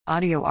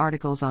Audio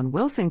articles on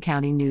Wilson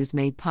County News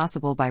made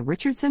possible by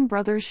Richardson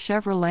Brothers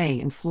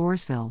Chevrolet in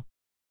Floresville.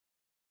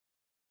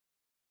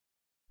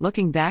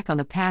 Looking back on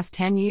the past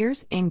 10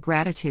 years in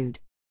gratitude.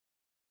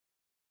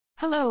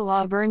 Hello,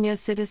 La Vernia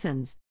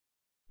citizens.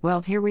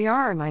 Well, here we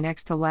are in my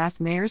next to last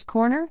Mayor's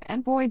Corner,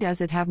 and boy does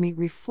it have me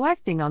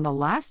reflecting on the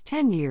last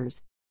 10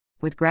 years.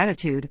 With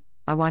gratitude,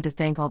 I want to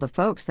thank all the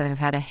folks that have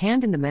had a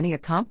hand in the many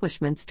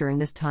accomplishments during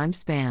this time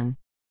span.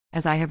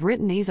 As I have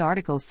written these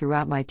articles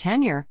throughout my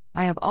tenure,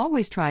 I have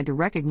always tried to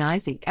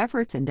recognize the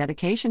efforts and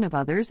dedication of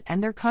others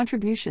and their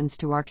contributions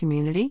to our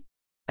community.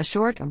 A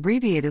short,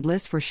 abbreviated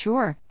list for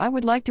sure. I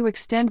would like to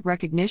extend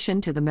recognition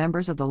to the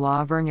members of the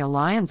La Vernia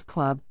Lions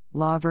Club,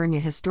 La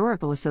Vernia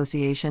Historical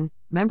Association,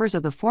 members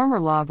of the former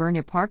La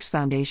Vernia Parks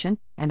Foundation,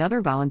 and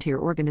other volunteer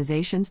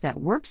organizations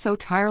that work so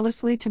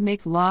tirelessly to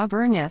make La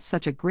Vernia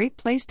such a great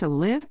place to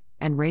live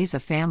and raise a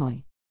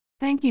family.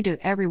 Thank you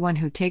to everyone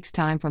who takes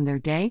time from their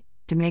day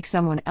to make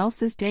someone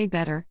else's day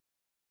better.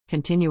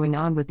 Continuing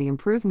on with the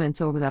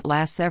improvements over that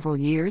last several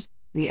years,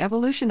 the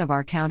evolution of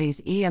our county's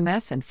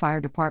EMS and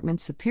fire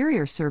department's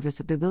superior service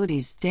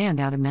abilities stand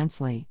out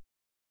immensely.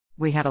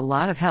 We had a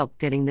lot of help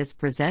getting this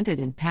presented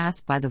and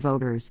passed by the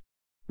voters.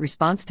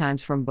 Response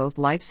times from both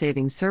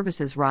life-saving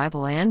services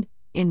rival and,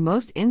 in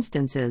most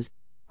instances,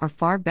 are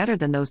far better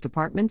than those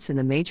departments in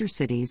the major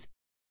cities.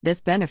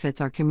 This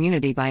benefits our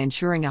community by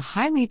ensuring a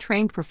highly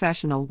trained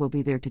professional will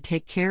be there to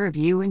take care of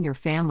you and your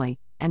family,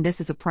 and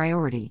this is a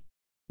priority.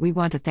 We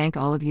want to thank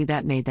all of you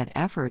that made that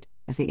effort,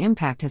 as the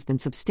impact has been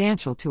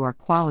substantial to our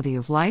quality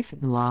of life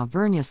in La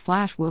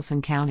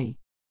Vernia/Wilson County.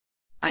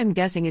 I'm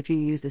guessing if you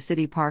use the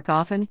city park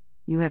often,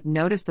 you have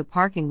noticed the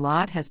parking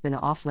lot has been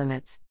off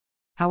limits.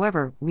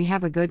 However, we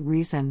have a good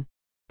reason.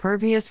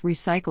 Pervious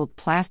recycled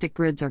plastic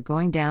grids are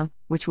going down,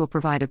 which will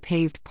provide a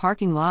paved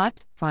parking lot,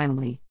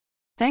 finally.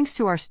 Thanks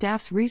to our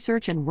staff's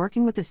research and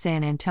working with the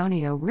San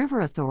Antonio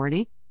River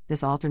Authority,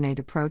 this alternate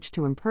approach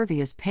to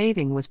impervious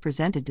paving was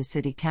presented to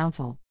City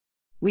Council.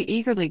 We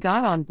eagerly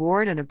got on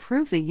board and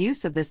approved the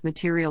use of this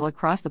material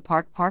across the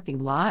park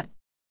parking lot.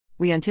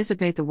 We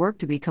anticipate the work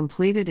to be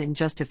completed in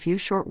just a few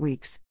short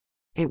weeks.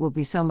 It will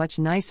be so much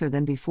nicer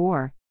than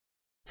before.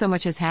 So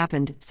much has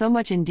happened, so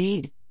much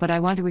indeed, but I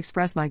want to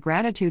express my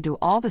gratitude to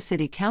all the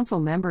City Council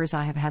members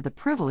I have had the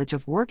privilege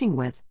of working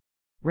with.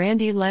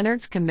 Randy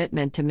Leonard's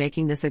commitment to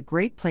making this a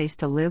great place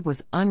to live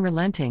was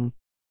unrelenting.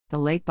 The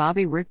late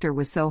Bobby Richter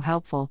was so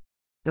helpful.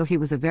 Though he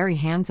was a very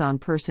hands-on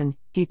person,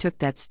 he took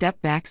that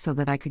step back so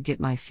that I could get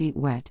my feet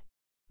wet.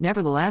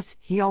 Nevertheless,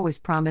 he always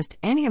promised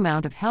any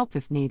amount of help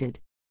if needed.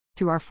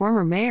 To our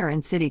former mayor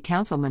and city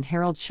councilman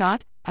Harold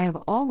Schott, I have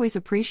always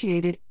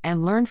appreciated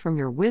and learned from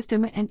your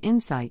wisdom and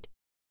insight.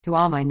 To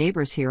all my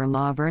neighbors here in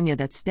La Vernia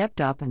that stepped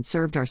up and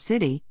served our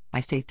city, I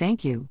say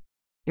thank you.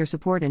 Your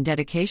support and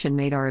dedication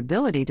made our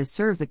ability to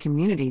serve the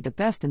community the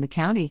best in the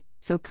county,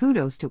 so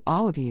kudos to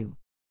all of you.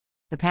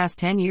 The past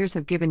 10 years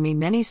have given me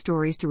many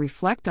stories to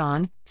reflect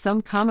on,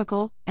 some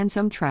comical and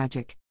some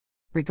tragic.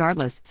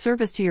 Regardless,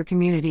 service to your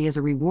community is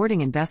a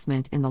rewarding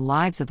investment in the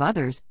lives of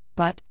others,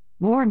 but,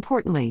 more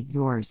importantly,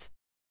 yours.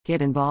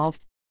 Get involved.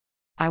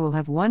 I will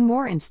have one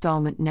more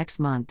installment next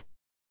month.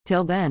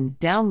 Till then,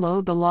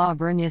 download the La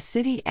Vernia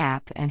City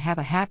app and have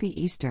a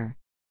happy Easter.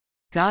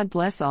 God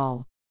bless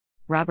all.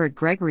 Robert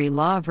Gregory,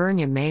 La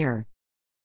Vernia Mayor.